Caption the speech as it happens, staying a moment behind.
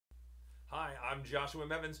Hi, I'm Joshua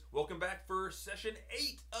Evans. Welcome back for session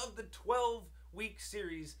 8 of the 12-week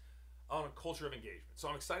series on a culture of engagement. So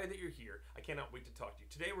I'm excited that you're here. I cannot wait to talk to you.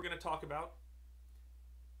 Today we're going to talk about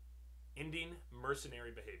ending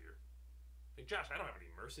mercenary behavior. Like, Josh, I don't have any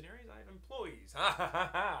mercenaries. I have employees. Ha ha ha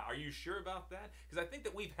ha. Are you sure about that? Because I think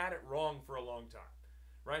that we've had it wrong for a long time,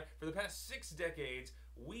 right? For the past 6 decades,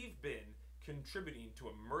 we've been contributing to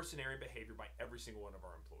a mercenary behavior by every single one of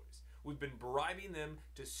our employees. We've been bribing them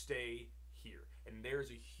to stay here. And there's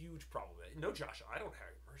a huge problem. No, Josh, I don't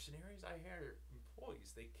hire mercenaries. I hire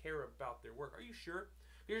employees. They care about their work. Are you sure?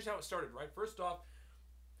 Here's how it started, right? First off,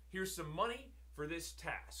 here's some money for this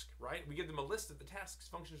task, right? We give them a list of the tasks,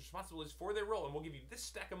 functions, responsibilities for their role, and we'll give you this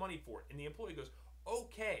stack of money for it. And the employee goes,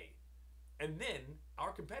 okay. And then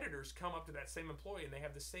our competitors come up to that same employee and they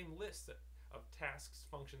have the same list of tasks,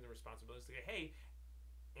 functions, and responsibilities. They say, hey,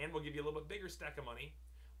 and we'll give you a little bit bigger stack of money.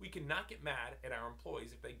 We cannot get mad at our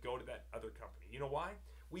employees if they go to that other company. You know why?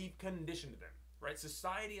 We've conditioned them, right?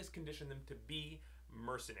 Society has conditioned them to be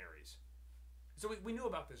mercenaries. So we knew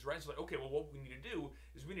about this, right? So like, okay, well, what we need to do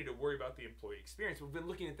is we need to worry about the employee experience. We've been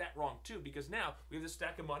looking at that wrong too, because now we have this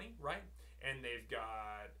stack of money, right? And they've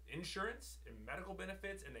got insurance and medical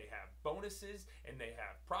benefits, and they have bonuses, and they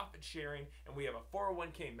have profit sharing, and we have a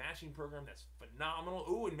 401k matching program that's phenomenal.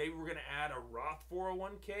 Ooh, and maybe we're gonna add a Roth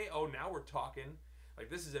 401k. Oh, now we're talking. Like,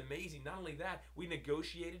 this is amazing. Not only that, we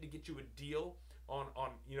negotiated to get you a deal on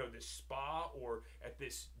this spa or at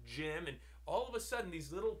this gym, and all of a sudden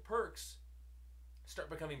these little perks start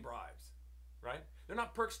becoming bribes, right? They're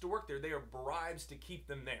not perks to work there. They are bribes to keep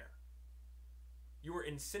them there. You are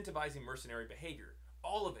incentivizing mercenary behavior.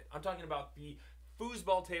 All of it. I'm talking about the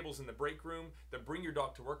foosball tables in the break room, the bring your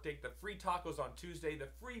dog to work date, the free tacos on Tuesday, the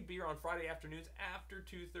free beer on Friday afternoons after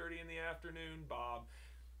 2:30 in the afternoon, Bob.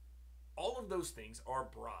 All of those things are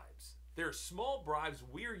bribes. They're small bribes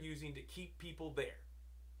we're using to keep people there.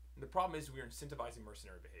 And the problem is we are incentivizing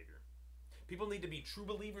mercenary behavior. People need to be true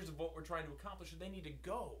believers of what we're trying to accomplish, and they need to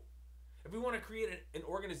go. If we want to create an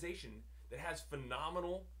organization that has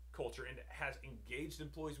phenomenal culture and has engaged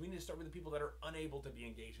employees, we need to start with the people that are unable to be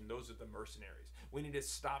engaged, and those are the mercenaries. We need to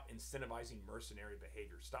stop incentivizing mercenary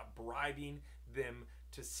behavior. Stop bribing them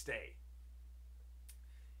to stay.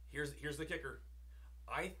 Here's the kicker.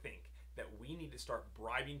 I think that we need to start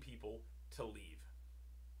bribing people to leave.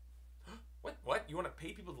 What? You want to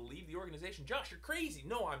pay people to leave the organization? Josh, you're crazy.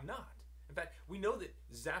 No, I'm not. In fact, we know that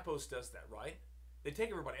Zappos does that, right? They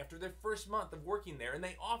take everybody after their first month of working there and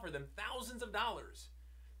they offer them thousands of dollars.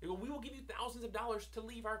 They go, we will give you thousands of dollars to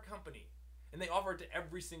leave our company. And they offer it to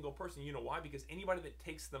every single person. You know why? Because anybody that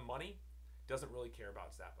takes the money doesn't really care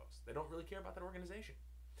about Zappos. They don't really care about that organization.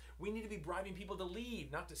 We need to be bribing people to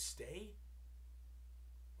leave, not to stay.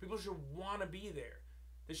 People should want to be there.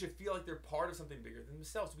 They should feel like they're part of something bigger than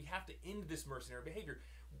themselves. We have to end this mercenary behavior.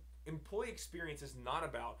 Employee experience is not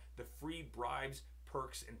about the free bribes,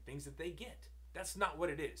 perks, and things that they get. That's not what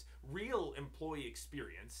it is. Real employee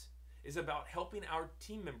experience is about helping our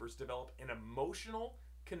team members develop an emotional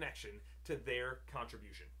connection to their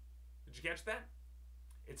contribution. Did you catch that?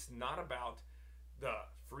 It's not about the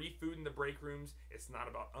free food in the break rooms. It's not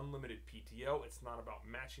about unlimited PTO. It's not about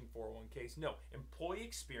matching 401ks. No, employee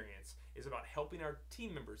experience is about helping our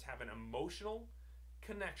team members have an emotional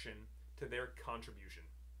connection to their contribution.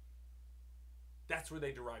 That's where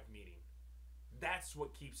they derive meaning. That's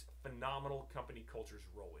what keeps phenomenal company cultures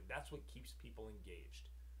rolling. That's what keeps people engaged.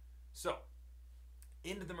 So,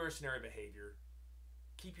 into the mercenary behavior,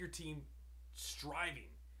 keep your team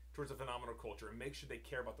striving towards a phenomenal culture and make sure they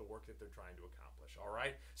care about the work that they're trying to accomplish. All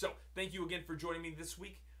right? So, thank you again for joining me this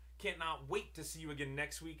week. Can't not wait to see you again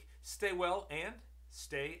next week. Stay well and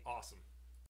stay awesome.